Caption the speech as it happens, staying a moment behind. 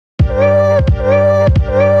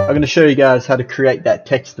I'm going to show you guys how to create that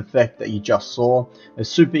text effect that you just saw. It's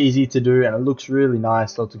super easy to do and it looks really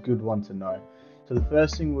nice, so it's a good one to know. So the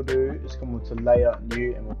first thing we'll do is come over to layer,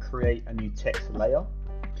 new, and we'll create a new text layer.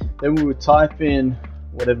 Then we will type in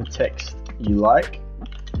whatever text you like.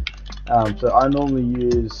 So I normally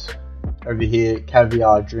use over here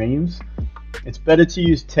caviar dreams. It's better to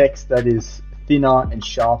use text that is thinner and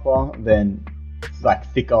sharper than like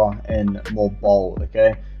thicker and more bold,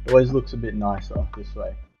 okay? It always looks a bit nicer this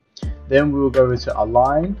way. Then we will go over to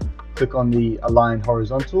align, click on the align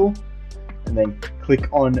horizontal, and then click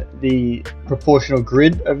on the proportional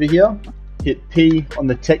grid over here, hit P on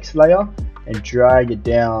the text layer and drag it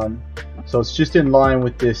down so it's just in line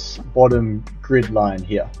with this bottom grid line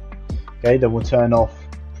here. Okay, then we'll turn off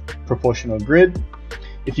proportional grid.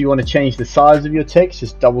 If you want to change the size of your text,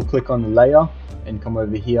 just double click on the layer and come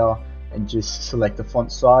over here and just select the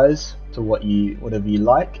font size to whatever you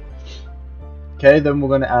like. Okay, then we're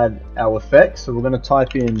going to add our effects. So we're going to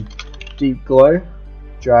type in deep glow,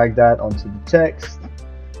 drag that onto the text,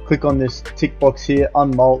 click on this tick box here,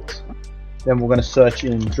 unmult. Then we're going to search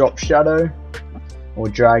in drop shadow,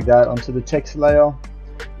 we'll drag that onto the text layer.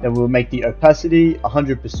 Then we'll make the opacity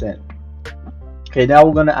 100%. Okay, now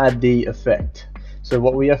we're going to add the effect. So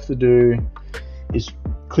what we have to do is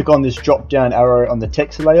click on this drop down arrow on the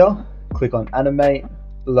text layer, click on animate,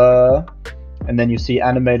 blur, and then you see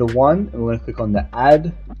animator 1, and we're going to click on the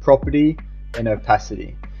add property and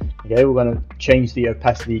opacity. Okay, we're going to change the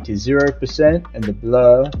opacity to 0% and the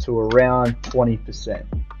blur to around 20%.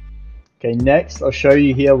 Okay, next I'll show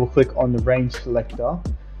you here, we'll click on the range selector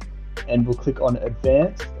and we'll click on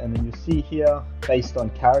advanced, and then you'll see here based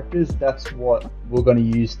on characters, that's what we're going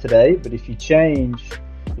to use today. But if you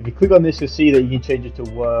click on this, you'll see that you can change it to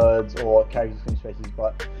words or characters and spaces.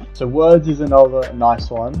 But so words is another nice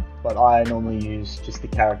one, but I normally use just the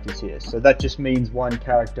characters here. So that just means one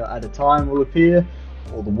character at a time will appear,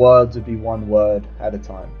 or the words would be one word at a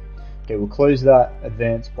time. Okay, we'll close that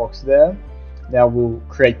advanced box there. Now we'll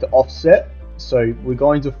create the offset. So we're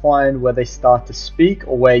going to find where they start to speak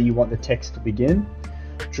or where you want the text to begin.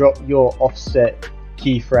 Drop your offset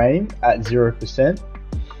keyframe at 0%.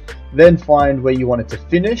 Then find where you want it to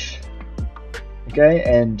finish. Okay,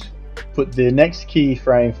 and put the next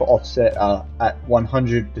keyframe for offset at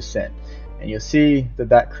 100%. And you'll see that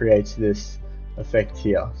that creates this effect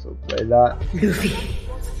here. So play that.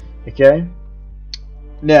 Okay.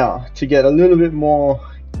 Now to get a little bit more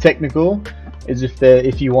technical, is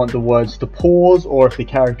if you want the words to pause, or if the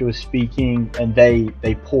character is speaking and they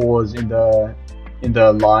pause in the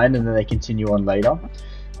line and then they continue on later.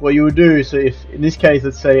 What you would do, so if in this case,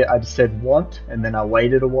 let's say I just said want and then I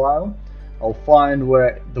waited a while, I'll find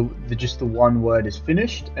where just the one word is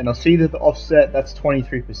finished, and I'll see that the offset, that's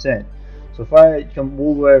 23%. So if I come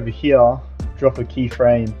all the way over here, drop a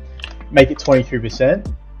keyframe, make it 23%,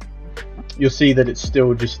 you'll see that it's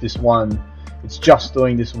still just this one. It's just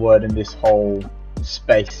doing this word in this whole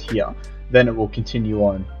space here. Then it will continue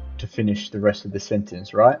on to finish the rest of the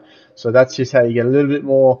sentence, right? So that's just how you get a little bit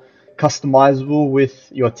more customizable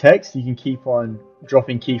with your text. You can keep on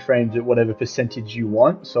dropping keyframes at whatever percentage you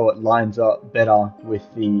want, so it lines up better with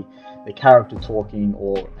the character talking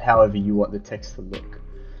or however you want the text to look.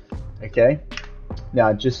 Okay,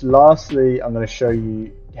 now just lastly, I'm going to show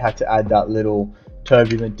you how to add that little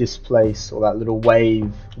turbulent displace, or that little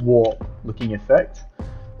wave warp looking effect.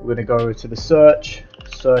 We're going to go over to the search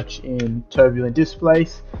in turbulent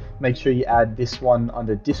displace, make sure you add this one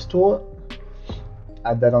under distort,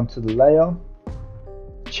 add that onto the layer,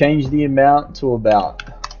 change the amount to about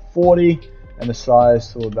 40 and the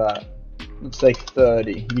size to about, let's say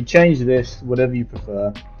 30. You can change this whatever you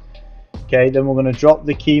prefer. Okay, then we're going to drop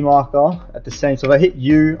the key marker at the same, so if I hit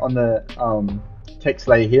U on the text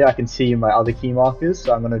layer here, I can see my other key markers.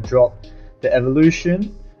 So I'm going to drop the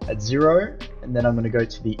evolution at 0, and then I'm going to go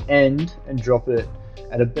to the end and drop it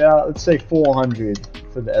at about, let's say 400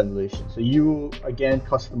 for the evolution. So you will again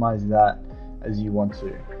customize that as you want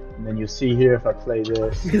to, and then you'll see here if I play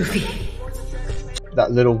this,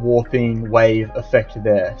 that little warping wave effect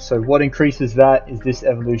there. So what increases that is this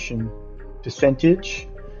evolution percentage.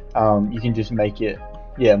 You can just make it,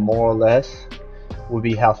 yeah, more or less will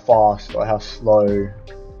be how fast or how slow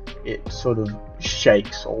it sort of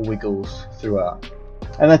shakes or wiggles throughout.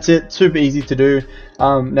 And that's it, super easy to do.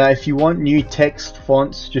 Now if you want new text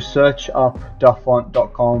fonts, just search up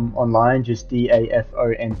dafont.com online, just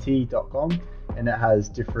dafont.com, and it has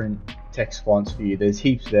different text fonts for you. There's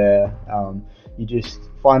heaps there. You just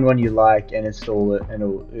find one you like and install it, and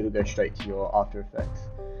it'll go straight to your After Effects.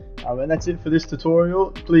 And that's it for this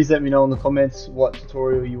tutorial. Please let me know in the comments what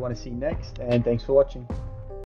tutorial you want to see next, and thanks for watching.